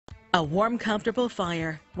A warm, comfortable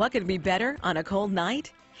fire. What could be better on a cold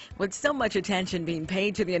night? With so much attention being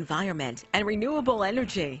paid to the environment and renewable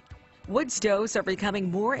energy, wood stoves are becoming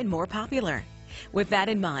more and more popular. With that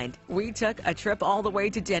in mind, we took a trip all the way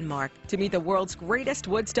to Denmark to meet the world's greatest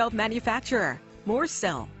wood stove manufacturer,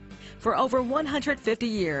 Morso. For over 150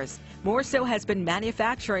 years, Morso has been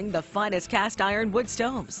manufacturing the finest cast iron wood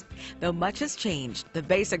stoves. Though much has changed, the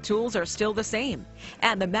basic tools are still the same,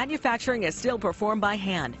 and the manufacturing is still performed by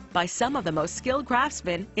hand by some of the most skilled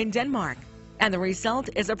craftsmen in Denmark. And the result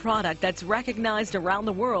is a product that's recognized around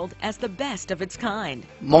the world as the best of its kind.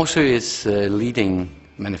 Morso is a leading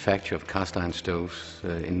manufacturer of cast iron stoves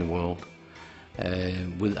in the world.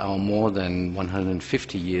 With our more than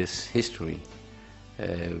 150 years history,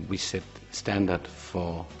 we set standard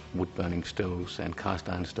for wood-burning stoves and cast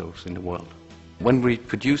iron stoves in the world. When we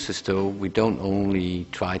produce a stove, we don't only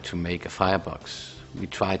try to make a firebox, we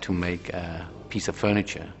try to make a piece of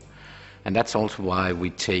furniture. And that's also why we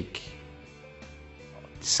take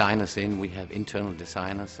designers in. We have internal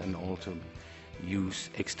designers and also use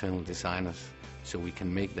external designers so we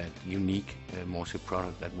can make that unique Morso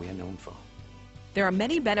product that we are known for. There are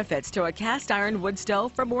many benefits to a cast iron wood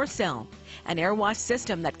stove from Morso. An air wash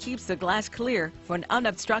system that keeps the glass clear for an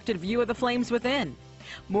unobstructed view of the flames within.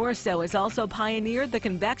 Morso has also pioneered the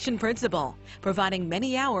convection principle, providing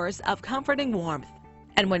many hours of comforting warmth.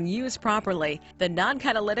 And when used properly, the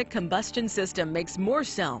non-catalytic combustion system makes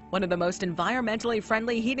Morso one of the most environmentally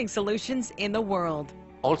friendly heating solutions in the world.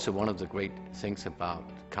 Also, one of the great things about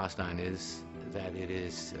cast iron is that it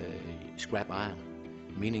is scrap iron,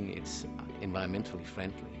 meaning it's environmentally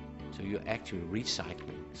friendly. So you're actually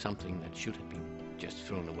recycling something that should have been just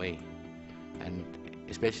thrown away. And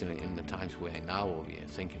especially in the times where now we are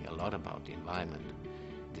thinking a lot about the environment,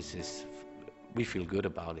 we feel good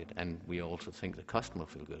about it, and we also think the customer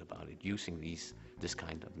feel good about it, using this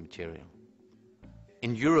kind of material.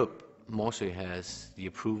 In Europe, Morso has the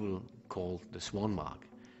approval called the Swan Mark.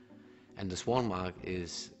 And the Swan Mark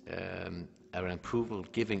is an approval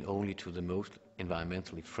giving only to the most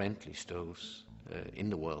environmentally friendly stoves in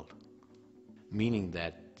the world, meaning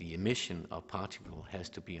that the emission of particle has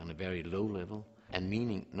to be on a very low level, and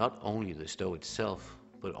meaning not only the stove itself,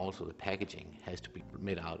 but also the packaging has to be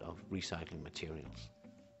made out of recycling materials.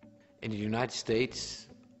 In the United States,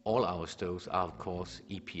 all our stoves are of course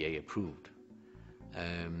EPA approved.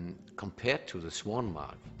 Compared to the Swan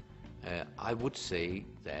Mark, I would say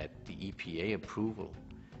that the EPA approval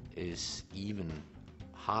is even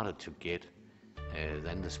harder to get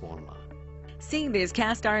than the Swan Mark. Seeing these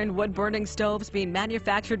cast iron wood burning stoves being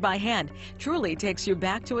manufactured by hand truly takes you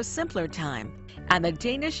back to a simpler time. And the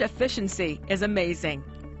Danish efficiency is amazing.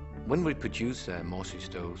 When we produce Morso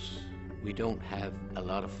stoves, we don't have a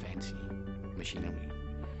lot of fancy machinery.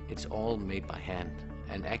 It's all made by hand,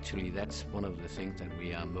 and actually that's one of the things that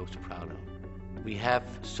we are most proud of. We have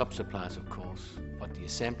sub-suppliers, of course, but the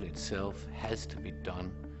assembly itself has to be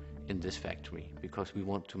done in this factory because we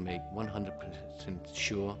want to make 100%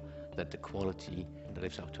 sure that the quality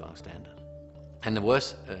lives up to our standard. And the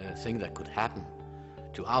worst thing that could happen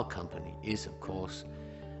to our company is, of course,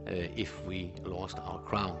 if we lost our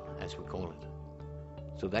crown, as we call it.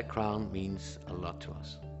 So that crown means a lot to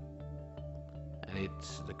us. And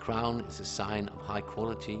the crown is a sign of high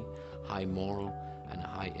quality, high moral, and a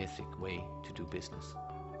high ethic way to do business.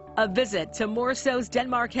 A visit to Morso's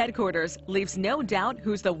Denmark headquarters leaves no doubt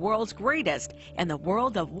who's the world's greatest in the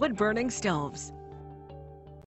world of wood-burning stoves.